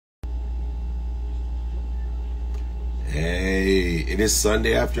Hey, it is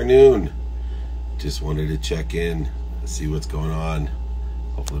Sunday afternoon. Just wanted to check in, see what's going on.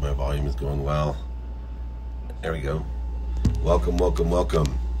 Hopefully my volume is going well. There we go. Welcome, welcome,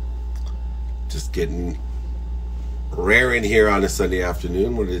 welcome. Just getting raring here on a Sunday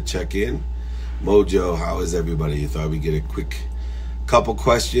afternoon. Wanted to check in. Mojo, how is everybody? Thought we'd get a quick couple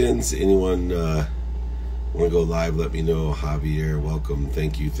questions. Anyone want to go live? Let me know. Javier, welcome.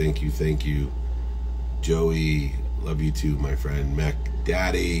 Thank you, thank you, thank you. Joey, love you too, my friend. Mac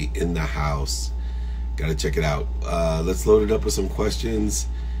Daddy in the house. Gotta check it out. Let's load it up with some questions.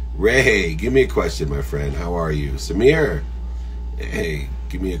 Ray, give me a question, my friend. How are you? Samir, hey,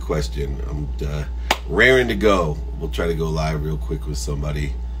 give me a question. I'm raring to go. We'll try to go live real quick with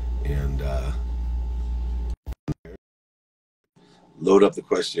somebody and load up the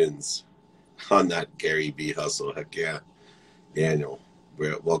questions on that Gary B hustle. Heck yeah. Daniel,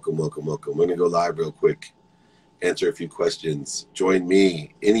 welcome, welcome, welcome. We're gonna go live real quick, answer a few questions. Join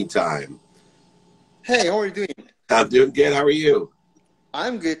me anytime. Hey, how are you doing? I'm doing good. How are you?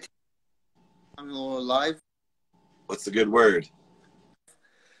 I'm good. I'm live. What's the good word?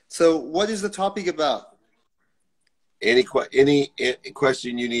 So what is the topic about? Any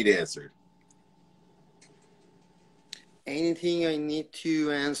question you need answered. Anything I need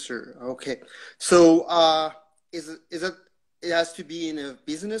to answer. Okay. So is it has to be in a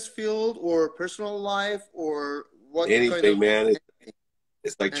business field or personal life or what Anything, kind of man.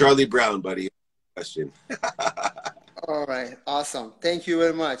 It's like Charlie Brown, buddy. Question. All right. Awesome. Thank you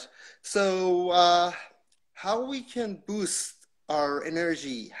very much. So how we can boost our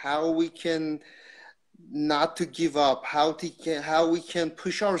energy, how we can not to give up, how we can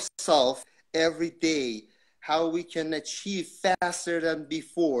push ourselves every day, how we can achieve faster than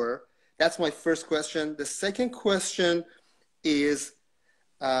before. That's my first question. The second question is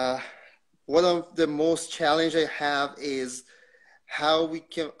one of the most challenge I have is how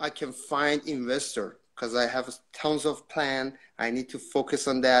I can find investor, because I have tons of plan. I need to focus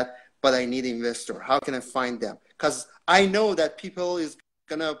on that, but I need investor. How can I find them? Because I know that people is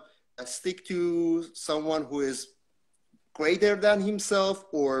gonna stick to someone who is greater than himself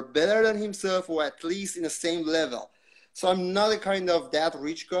or better than himself or at least in the same level. So I'm not a kind of that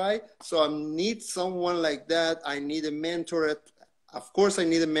rich guy. So I need someone like that. I need a mentor. Of course, I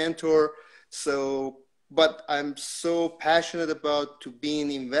need a mentor. But I'm so passionate about to be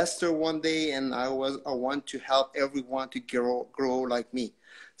an investor one day, and I want to help everyone to grow like me.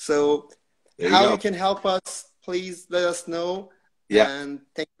 So how you can help us, please let us know. Yeah. And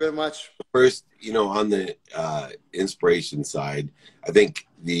thank you very much. First, on the inspiration side, I think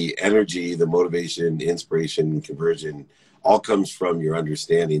the energy, the motivation, inspiration, conversion all comes from your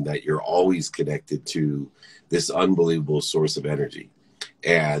understanding that you're always connected to this unbelievable source of energy.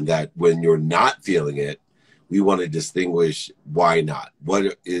 And that when you're not feeling it, we want to distinguish why not.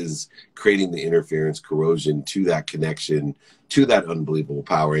 What is creating the interference, corrosion to that connection, to that unbelievable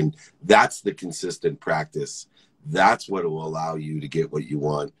power. And that's the consistent practice. That's what will allow you to get what you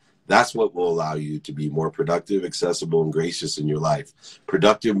want. That's what will allow you to be more productive, accessible, and gracious in your life.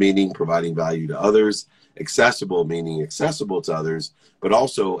 Productive meaning providing value to others. Accessible meaning accessible to others, but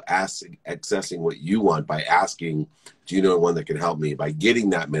also accessing what you want by asking, do you know one that can help me? By getting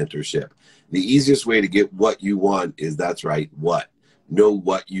that mentorship. The easiest way to get what you want is, that's right, what? Know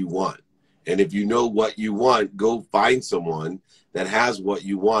what you want. And if you know what you want, go find someone that has what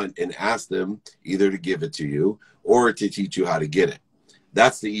you want and ask them either to give it to you or to teach you how to get it.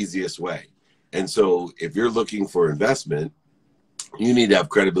 That's the easiest way. And so if you're looking for investment, you need to have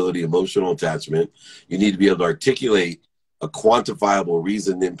credibility, emotional attachment. You need to be able to articulate a quantifiable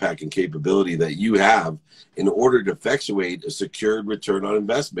reason, impact, and capability that you have in order to effectuate a secured return on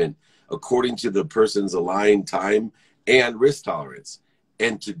investment according to the person's aligned time and risk tolerance.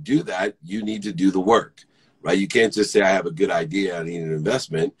 And to do that, you need to do the work, right? You can't just say, I have a good idea, I need an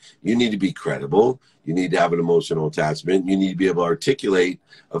investment. You need to be credible. You need to have an emotional attachment. You need to be able to articulate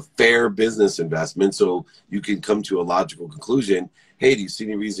a fair business investment so you can come to a logical conclusion. Hey, do you see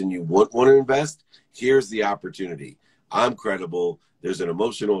any reason you want to invest? Here's the opportunity. I'm credible. There's an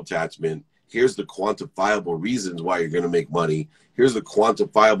emotional attachment. Here's the quantifiable reasons why you're going to make money. Here's the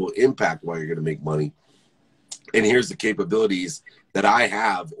quantifiable impact why you're going to make money. And here's the capabilities that I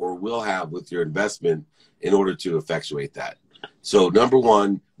have or will have with your investment in order to effectuate that. So number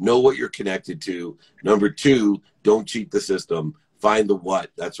one, know what you're connected to. Number two, don't cheat the system. Find the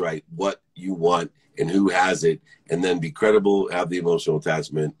what. That's right. What you want and who has it. And then be credible, have the emotional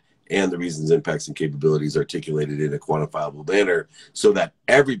attachment and the reasons, impacts, and capabilities articulated in a quantifiable manner so that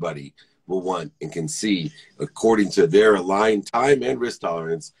everybody will want and can see, according to their aligned time and risk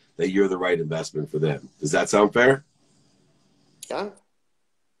tolerance, that you're the right investment for them. Does that sound fair? Yeah, All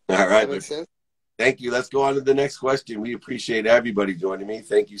that right. makes sense. Thank you. Let's go on to the next question. We appreciate everybody joining me.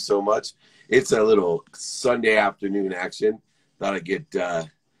 Thank you so much. It's a little Sunday afternoon action. Thought I'd get a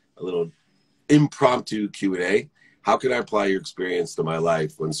little impromptu Q&A. How can I apply your experience to my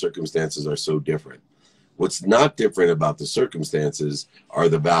life when circumstances are so different? What's not different about the circumstances are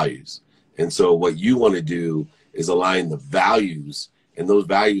the values. And so what you want to do is align the values, and those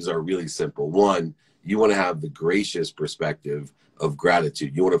values are really simple. One, you want to have the gracious perspective of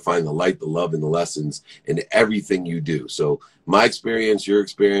gratitude. You want to find the light, the love, and the lessons in everything you do. So my experience, your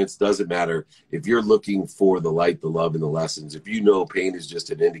experience, doesn't matter. If you're looking for the light, the love, and the lessons, if you know pain is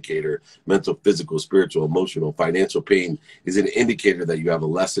just an indicator, mental, physical, spiritual, emotional, financial pain is an indicator that you have a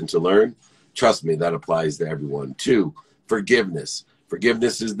lesson to learn, trust me, that applies to everyone. Two, forgiveness.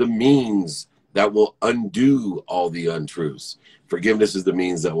 Forgiveness is the means that will undo all the untruths. Forgiveness is the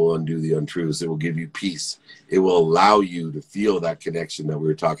means that will undo the untruths. It will give you peace. It will allow you to feel that connection that we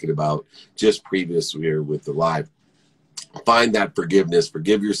were talking about just previously here with the live. Find that forgiveness.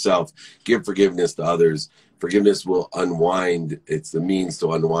 Forgive yourself. Give forgiveness to others. Forgiveness will unwind. It's the means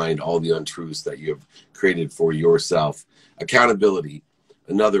to unwind all the untruths that you have created for yourself. Accountability.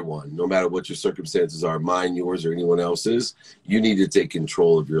 Another one, no matter what your circumstances are, mine, yours, or anyone else's, you need to take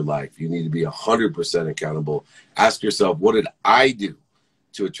control of your life. You need to be 100% accountable. Ask yourself, what did I do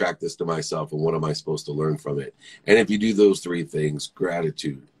to attract this to myself, and what am I supposed to learn from it? And if you do those three things,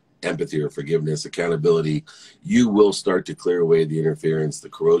 gratitude, empathy or forgiveness, accountability, you will start to clear away the interference, the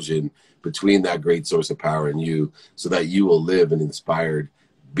corrosion between that great source of power and you, so that you will live an inspired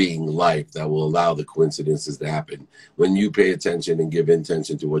being life that will allow the coincidences to happen. When you pay attention and give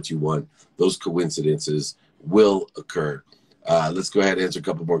intention to what you want, those coincidences will occur. Let's go ahead and answer a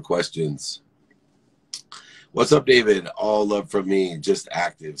couple more questions. What's up, David? All love from me. Just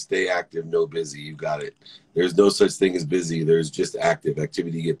active. Stay active, no busy. You got it. There's no such thing as busy. There's just active.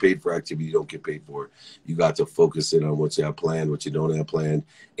 Activity you get paid for, activity you don't get paid for. You got to focus in on what you have planned, what you don't have planned,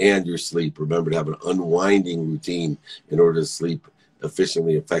 and your sleep. Remember to have an unwinding routine in order to sleep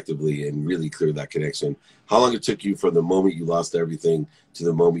efficiently, effectively, and really clear that connection. How long it took you from the moment you lost everything to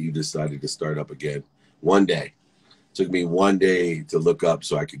the moment you decided to start up again? 1 day. It took me 1 day to look up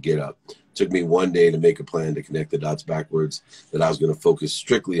so I could get up. It took me 1 day to make a plan to connect the dots backwards, that I was going to focus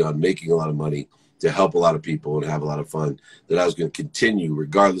strictly on making a lot of money, to help a lot of people and have a lot of fun, that I was going to continue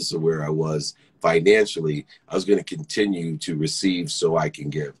regardless of where I was financially. I was going to continue to receive so I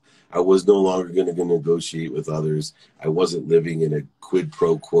can give. I was no longer going to negotiate with others. I wasn't living in a quid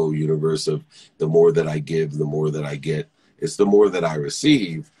pro quo universe of the more that I give, the more that I get. It's the more that I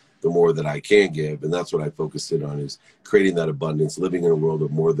receive, the more that I can give. And that's what I focused in on, is creating that abundance, living in a world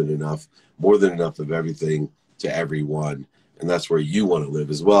of more than enough of everything to everyone. And that's where you want to live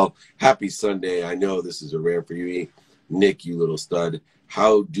as well. Happy Sunday. I know this is a rare for you, Nick, you little stud.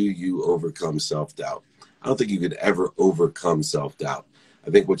 How do you overcome self-doubt? I don't think you could ever overcome self-doubt. I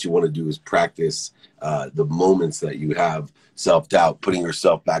think what you want to do is practice the moments that you have self-doubt, putting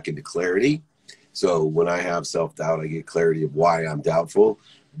yourself back into clarity. So when I have self-doubt, I get clarity of why I'm doubtful.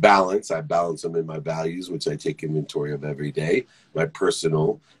 Balance, I balance them in my values, which I take inventory of every day. My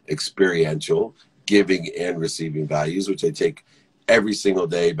personal, experiential, giving and receiving values, which I take every single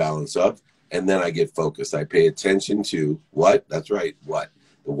day, balance of. And then I get focused. I pay attention to what? That's right, what?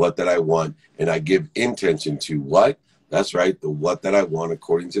 The what that I want. And I give intention to what? That's right, the what that I want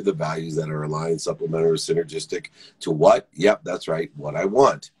according to the values that are aligned, supplementary, synergistic to what? Yep, that's right, what I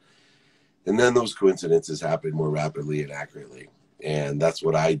want. And then those coincidences happen more rapidly and accurately. And that's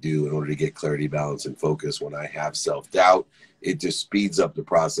what I do in order to get clarity, balance, and focus. When I have self-doubt, it just speeds up the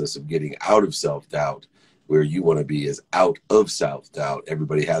process of getting out of self-doubt. Where you want to be is out of self-doubt.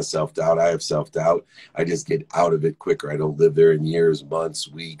 Everybody has self-doubt. I have self-doubt. I just get out of it quicker. I don't live there in years, months,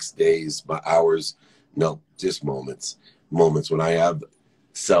 weeks, days, hours. No, just moments. Moments. When I have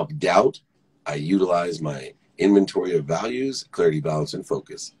self-doubt, I utilize my inventory of values, clarity, balance, and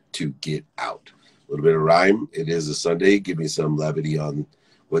focus to get out. A little bit of rhyme. It is a Sunday. Give me some levity on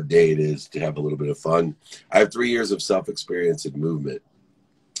what day it is to have a little bit of fun. I have 3 years of self-experience and movement.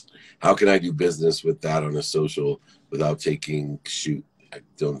 How can I do business with that on a social without taking shoot? I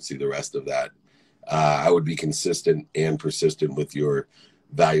don't see the rest of that. I would be consistent and persistent with your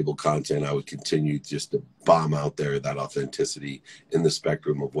valuable content. I would continue just to bomb out there that authenticity in the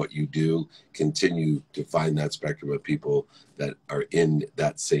spectrum of what you do. Continue to find that spectrum of people that are in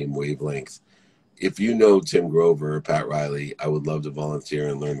that same wavelength. If you know Tim Grover or Pat Riley, I would love to volunteer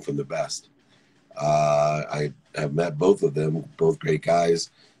and learn from the best. I have met both of them, both great guys.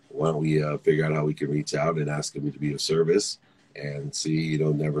 Why don't we figure out how we can reach out and ask them to be of service and see,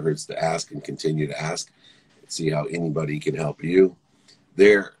 never hurts to ask and continue to ask. see how anybody can help you.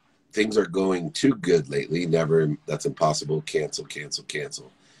 Things are going too good lately. Never, that's impossible. Cancel, cancel,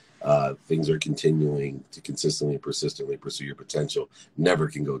 cancel. Things are continuing to consistently, persistently pursue your potential. Never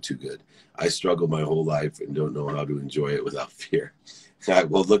can go too good. I struggled my whole life and don't know how to enjoy it without fear.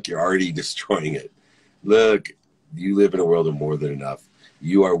 Well, look, you're already destroying it. Look, you live in a world of more than enough.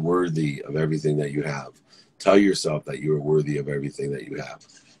 You are worthy of everything that you have. Tell yourself that you are worthy of everything that you have.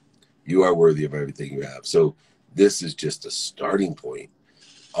 You are worthy of everything you have. So this is just a starting point.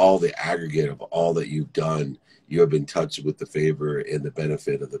 All the aggregate of all that you've done, you have been touched with the favor and the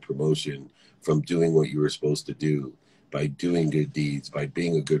benefit of the promotion from doing what you were supposed to do, by doing good deeds, by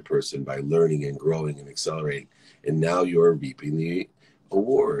being a good person, by learning and growing and accelerating. And now you're reaping the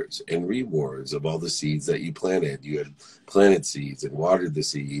awards and rewards of all the seeds that you planted. You had planted seeds and watered the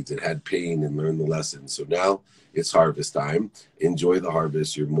seeds and had pain and learned the lessons. So now it's harvest time. Enjoy the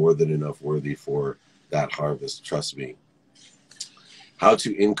harvest. You're more than enough worthy for that harvest. Trust me. How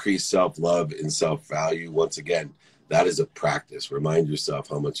to increase self-love and self-value. Once again, that is a practice. Remind yourself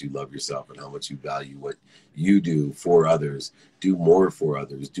how much you love yourself and how much you value what you do for others. Do more for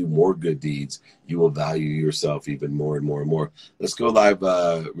others. Do more good deeds. You will value yourself even more and more and more. Let's go live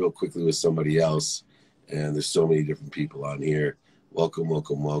real quickly with somebody else. And there's so many different people on here. Welcome,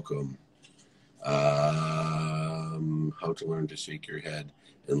 welcome, welcome. How to learn to shake your head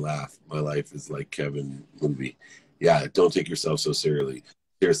and laugh. My life is like Kevin movie. Yeah, don't take yourself so seriously.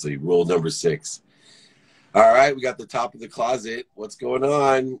 Seriously, rule number 6. All right, we got the top of the closet. What's going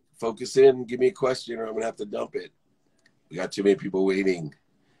on? Focus in. Give me a question or I'm going to have to dump it. We got too many people waiting.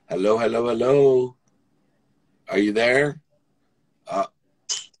 Hello, hello, hello. Are you there?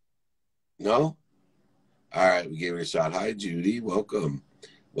 No? All right, we gave it a shot. Hi, Judy. Welcome.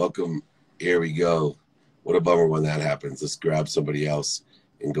 Welcome. Here we go. What a bummer when that happens. Let's grab somebody else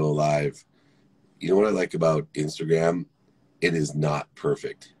and go live. You know what I like about Instagram? It is not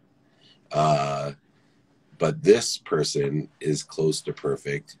perfect. But this person is close to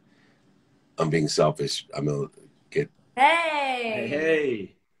perfect. I'm being selfish. I'm going to get... Hey.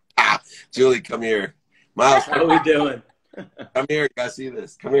 Hey. Julie, come here. Miles, how are we doing? Come here. You got to see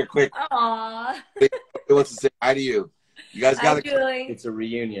this. Come here quick. Aww. Who wants to say hi to you? You guys got Julie. It's a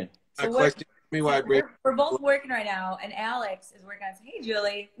reunion. A question for me why we're both working right now, and Alex is working on. Hey,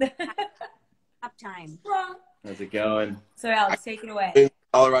 Julie. Uptime. How's it going? So, Alex, take it away. In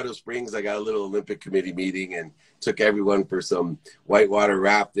Colorado Springs, I got a little Olympic Committee meeting and took everyone for some whitewater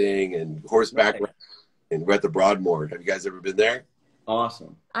rafting and horseback rafting, and we're at the Broadmoor. Have you guys ever been there?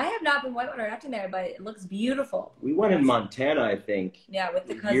 Awesome. I have not been whitewater rafting there, but it looks beautiful. We went in Montana, I think. Yeah, with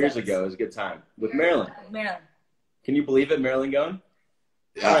the cousins. Years ago. It was a good time. With Marilyn. Marilyn. Can you believe it, Marilyn going?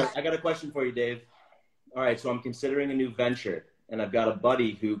 Yeah. All right, I got a question for you, Dave. All right, so I'm considering a new venture, and I've got a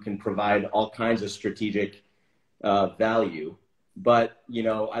buddy who can provide all kinds of strategic value. But, you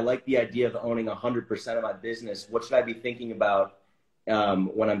know, I like the idea of owning 100% of my business. What should I be thinking about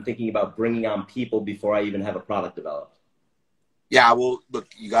when I'm thinking about bringing on people before I even have a product developed? Yeah, well, look,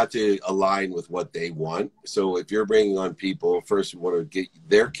 you got to align with what they want. So if you're bringing on people, first you want to get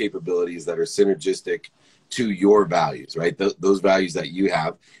their capabilities that are synergistic to your values, right? Those values that you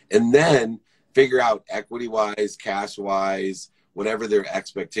have. And then figure out equity-wise, cash-wise, whatever their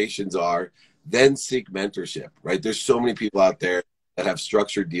expectations are, then seek mentorship, right? There's so many people out there that have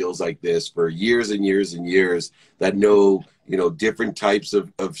structured deals like this for years and years and years that know, you know, different types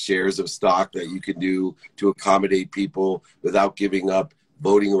of shares of stock that you can do to accommodate people without giving up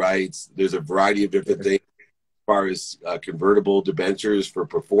voting rights. There's a variety of different things as far as convertible debentures for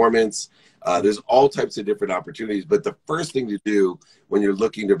performance. There's all types of different opportunities. But the first thing to do when you're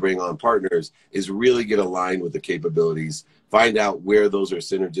looking to bring on partners is really get aligned with the capabilities. Find out where those are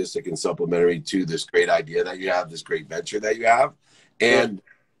synergistic and supplementary to this great idea that you have, this great venture that you have, and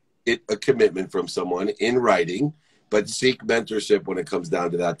get a commitment from someone in writing, but seek mentorship when it comes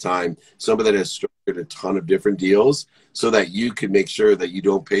down to that time. Somebody that has structured a ton of different deals so that you can make sure that you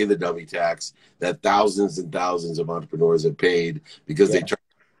don't pay the dummy tax that thousands and thousands of entrepreneurs have paid because they try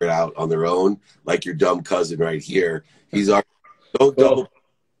to figure it out on their own, like your dumb cousin right here. He's already, don't double.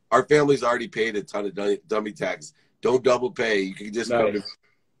 Our family's already paid a ton of dummy tax. Don't double pay. You can just go to...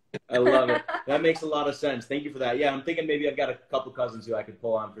 I love it. That makes a lot of sense. Thank you for that. Yeah, I'm thinking maybe I've got a couple cousins who I could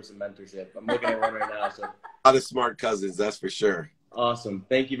pull on for some mentorship. I'm looking at one right now. So. A lot of smart cousins, that's for sure. Awesome.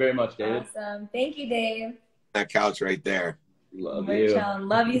 Thank you very much, David. Awesome. Thank you, Dave. That couch right there. Love We're you. chilling.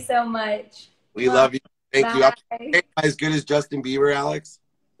 Love you so much. We love you. Thank Bye. you. As good as Justin Bieber, Alex?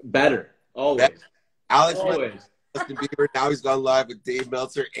 Better. Always. Alex Always. Justin Bieber. Now he's gone live with Dave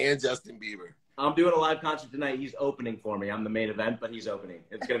Meltzer and Justin Bieber. I'm doing a live concert tonight. He's opening for me. I'm the main event, but he's opening.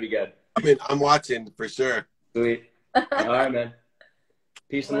 It's going to be good. I mean, I'm watching for sure. Sweet. All right, man.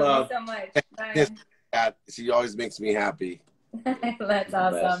 Peace and love. Love you so much. Bye. She always makes me happy. That's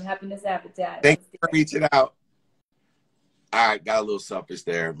awesome. Happiness habitat. Thank you for reaching out. All right, got a little selfish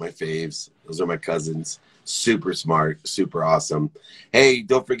there. My faves. Those are my cousins. Super smart, super awesome. Hey,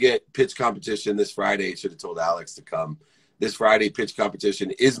 don't forget pitch competition this Friday. Should have told Alex to come. This Friday, pitch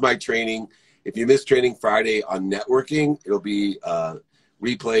competition is my training. If you miss training Friday on networking, it'll be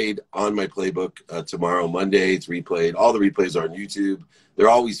replayed on my playbook tomorrow, Monday. It's replayed. All the replays are on YouTube. They're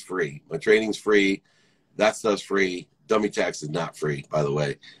always free. My training's free. That stuff's free. Dummy Tax is not free, by the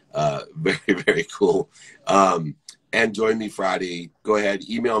way. Very, very cool. And join me Friday. Go ahead,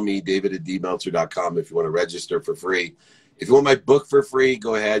 email me, david@dmeltzer.com if you want to register for free. If you want my book for free,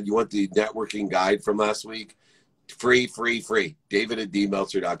 go ahead. You want the networking guide from last week? Free,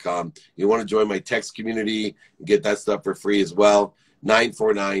 david@dmeltzer.com. You want to join my text community and get that stuff for free as well,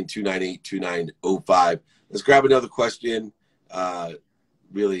 949-298-2905. Let's grab another question.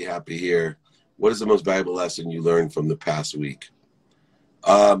 Really happy here. What is the most valuable lesson you learned from the past week?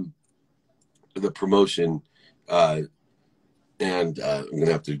 The promotion, and I'm going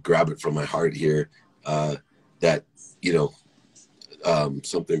to have to grab it from my heart here, that,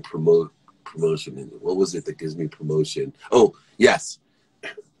 something promotion. What was it that gives me promotion? Oh, yes.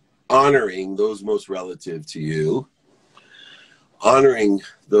 Honoring those most relative to you, honoring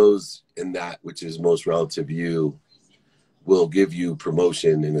those in that which is most relative to you will give you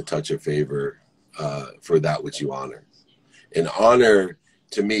promotion and a touch of favor for that which you honor. And honor,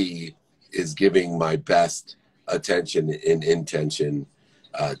 to me, is giving my best attention and intention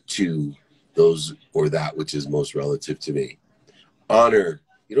to those or that which is most relative to me. Honor,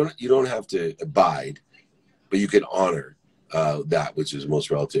 you don't have to abide, but you can honor that which is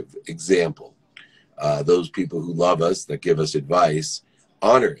most relative. Example, those people who love us, that give us advice,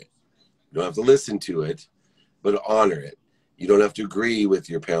 honor it. You don't have to listen to it, but honor it. You don't have to agree with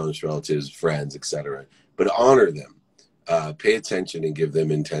your parents, relatives, friends, etc., but honor them. Pay attention and give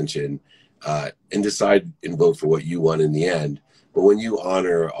them intention, and decide and vote for what you want in the end. But when you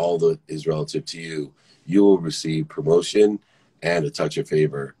honor all that is relative to you, you will receive promotion and a touch of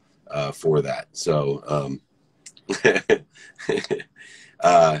favor for that. So,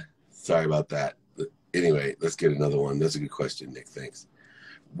 sorry about that. Anyway, let's get another one. That's a good question, Nick. Thanks.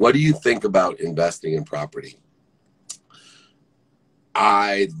 What do you think about investing in property?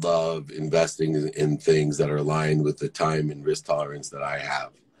 I love investing in things that are aligned with the time and risk tolerance that I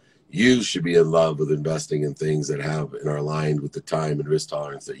have. You should be in love with investing in things that have and are aligned with the time and risk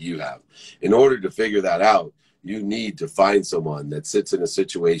tolerance that you have. In order to figure that out, you need to find someone that sits in a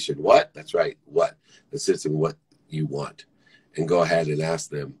situation. What? That's right. What? That sits in what you want. And go ahead and ask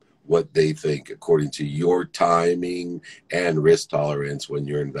them what they think according to your timing and risk tolerance when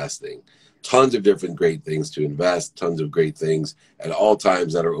you're investing. Tons of different great things to invest, tons of great things at all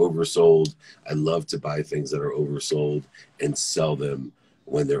times that are oversold. I love to buy things that are oversold and sell them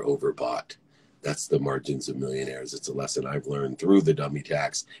when they're overbought. That's the margins of millionaires. It's a lesson I've learned through the dummy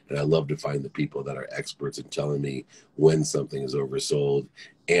tax, and I love to find the people that are experts in telling me when something is oversold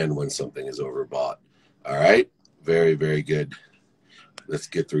and when something is overbought. All right? Very, very good. Let's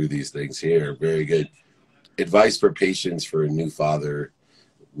get through these things here. Very good. Advice for patience for a new father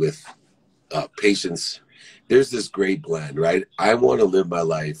with patience. There's this great blend, right? I want to live my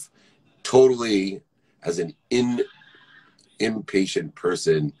life totally as an impatient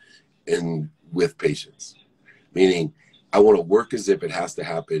person and with patience, meaning I want to work as if it has to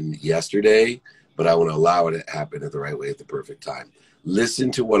happen yesterday, but I want to allow it to happen at the right way at the perfect time.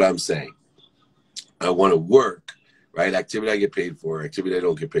 Listen to what I'm saying. I want to work, right? Activity I get paid for, activity I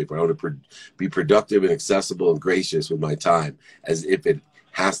don't get paid for. I want to be productive and accessible and gracious with my time as if it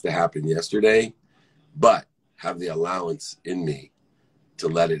has to happen yesterday, but have the allowance in me to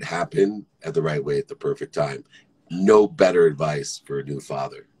let it happen at the right way at the perfect time. No better advice for a new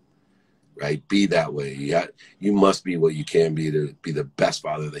father, right? Be that way. You must be what you can be to be the best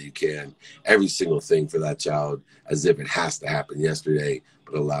father that you can. Every single thing for that child as if it has to happen yesterday,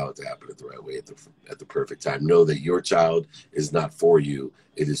 but allow it to happen at the right way at the perfect time. Know that your child is not for you.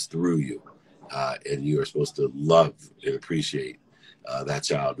 It is through you. And you are supposed to love and appreciate that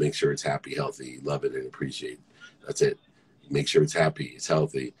child. Make sure it's happy, healthy, love it and appreciate. That's it. Make sure it's happy, it's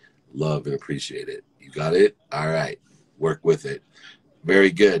healthy, love and appreciate it. You got it? All right. Work with it.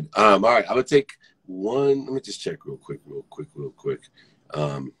 Very good. All right. I'm going to take one. Let me just check real quick.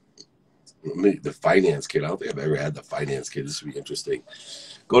 The finance kid. I don't think I've ever had the finance kid. This would be interesting.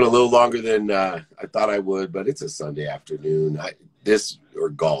 Going a little longer than I thought I would, but it's a Sunday afternoon. This or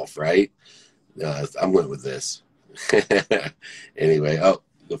golf, right? I'm going with this. Anyway,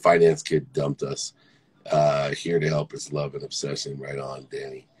 the finance kid dumped us. Here to help is love and obsession. Right on,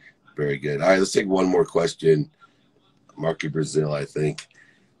 Danny. Very good. All right, let's take one more question. Marky Brazil, I think.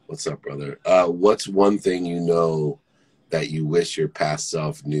 What's up, brother? What's one thing you know that you wish your past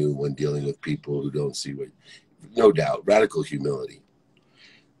self knew when dealing with people who don't see what? No doubt, radical humility.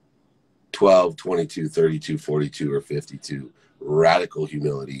 12, 22, 32, 42, or 52. Radical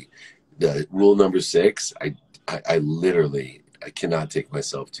humility. The rule number 6, I literally, I cannot take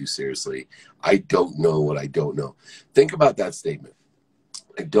myself too seriously. I don't know what I don't know. Think about that statement.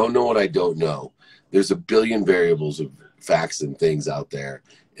 I don't know what I don't know. There's a billion variables of facts and things out there.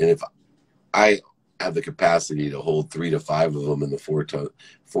 And if I have the capacity to hold 3 to 5 of them in the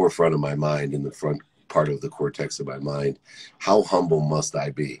forefront of my mind, in the front part of the cortex of my mind, how humble must I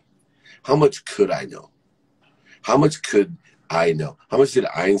be? How much could I know? How much could I know? How much did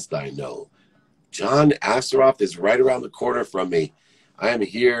Einstein know? John Asseroff is right around the corner from me. I am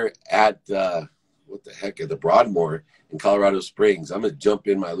here at, what the heck, at the Broadmoor in Colorado Springs. I'm going to jump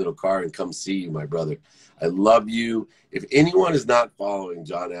in my little car and come see you, my brother. I love you. If anyone is not following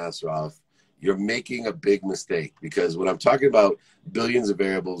John Asseroff, you're making a big mistake, because when I'm talking about billions of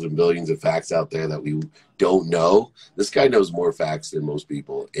variables and billions of facts out there that we don't know, this guy knows more facts than most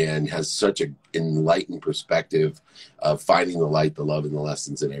people and has such an enlightened perspective of finding the light, the love, and the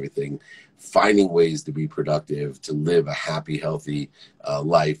lessons and everything, finding ways to be productive, to live a happy, healthy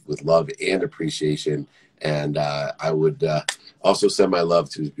life with love and appreciation. And I would also send my love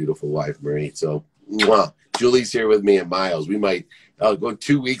to his beautiful wife, Marie. So, mwah. Julie's here with me, and Miles. We might go in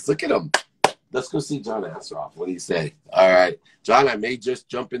 2 weeks. Look at him. Let's go see John Asseroff. What do you say? All right. John, I may just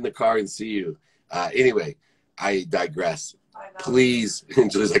jump in the car and see you. Anyway, I digress. Please.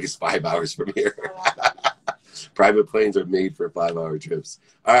 Julie's like, it's 5 hours from here. Private planes are made for 5-hour trips.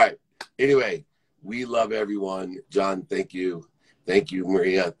 All right. Anyway, we love everyone. John, thank you. Thank you,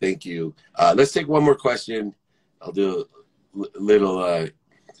 Maria. Thank you. Let's take one more question. I'll do a little...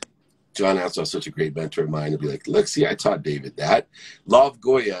 John Asseroff, such a great mentor of mine, to be like, look, see, I taught David that. Law of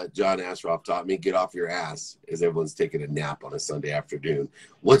Goya, John Asseroff taught me, get off your ass, as everyone's taking a nap on a Sunday afternoon.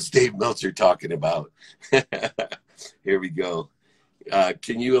 What's Dave Meltzer talking about? Here we go.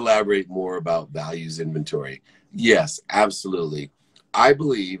 Can you elaborate more about values inventory? Yes, absolutely. I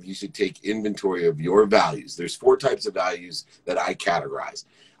believe you should take inventory of your values. There's 4 types of values that I categorize.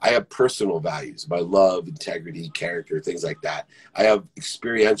 I have personal values, my love, integrity, character, things like that. I have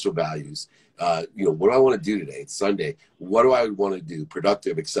experiential values. What do I want to do today? It's Sunday. What do I want to do?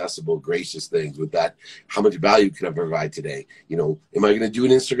 Productive, accessible, gracious things. With that, how much value can I provide today? Am I going to do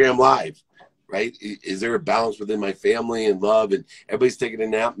an Instagram Live? Right? Is there a balance within my family and love, and everybody's taking a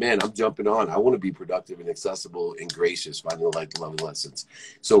nap? Man, I'm jumping on. I want to be productive and accessible and gracious, finding the light, the love, and lessons.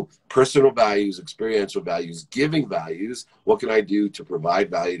 So personal values, experiential values, giving values. What can I do to provide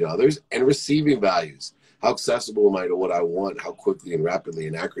value to others? And receiving values. How accessible am I to what I want? How quickly and rapidly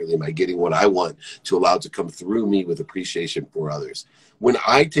and accurately am I getting what I want to allow it to come through me with appreciation for others? When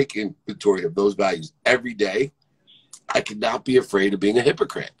I take inventory of those values every day, I cannot be afraid of being a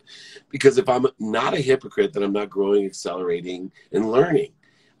hypocrite. Because if I'm not a hypocrite, then I'm not growing, accelerating, and learning.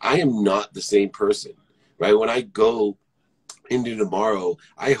 I am not the same person, right? When I go into tomorrow,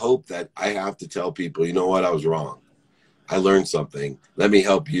 I hope that I have to tell people, you know what, I was wrong. I learned something. Let me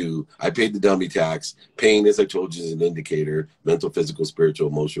help you. I paid the dummy tax. Pain, as I told you, is an indicator. Mental, physical, spiritual,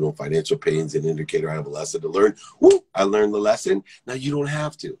 emotional, financial pain is an indicator. I have a lesson to learn. Woo! I learned the lesson. Now you don't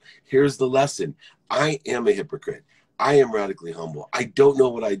have to. Here's the lesson. I am a hypocrite. I am radically humble. I don't know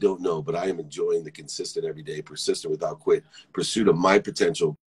what I don't know, but I am enjoying the consistent, everyday, persistent, without quit pursuit of my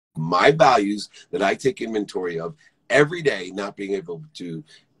potential, my values that I take inventory of every day, not being able to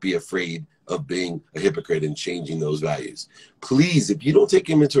be afraid of being a hypocrite and changing those values. Please, if you don't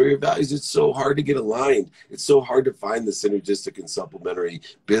take inventory of values, it's so hard to get aligned. It's so hard to find the synergistic and supplementary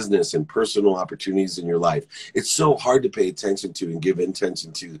business and personal opportunities in your life. It's so hard to pay attention to and give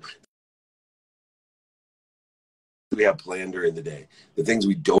intention to. We have planned during the day, the things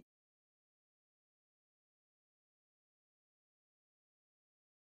we don't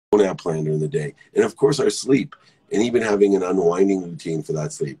have planned during the day, and of course our sleep, and even having an unwinding routine for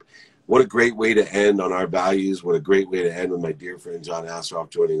that sleep. What a great way to end on our values. What a great way to end with my dear friend John Asseroff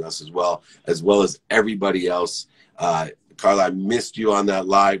joining us as well as everybody else. Carla, I missed you on that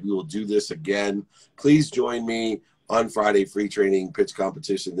live. We will do this again. Please join me on Friday, free training, pitch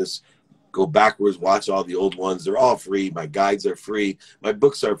competition. Go backwards, watch all the old ones. They're all free. My guides are free. My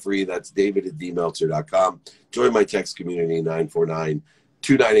books are free. That's david@dmeltzer.com. Join my text community,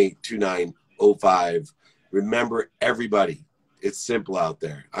 949-298-2905. Remember, everybody, it's simple out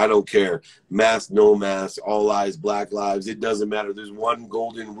there. I don't care. Mask, no mask, all lives, black lives. It doesn't matter. There's one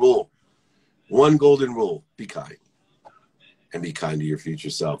golden rule. One golden rule: be kind. And be kind to your future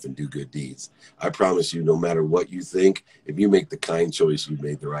self and do good deeds. I promise you, no matter what you think, if you make the kind choice, you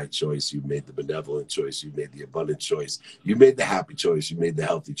made the right choice. You made the benevolent choice. You made the abundant choice. You made the happy choice. You made the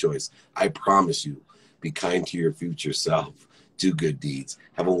healthy choice. I promise you, be kind to your future self. Do good deeds.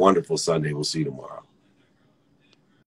 Have a wonderful Sunday. We'll see you tomorrow.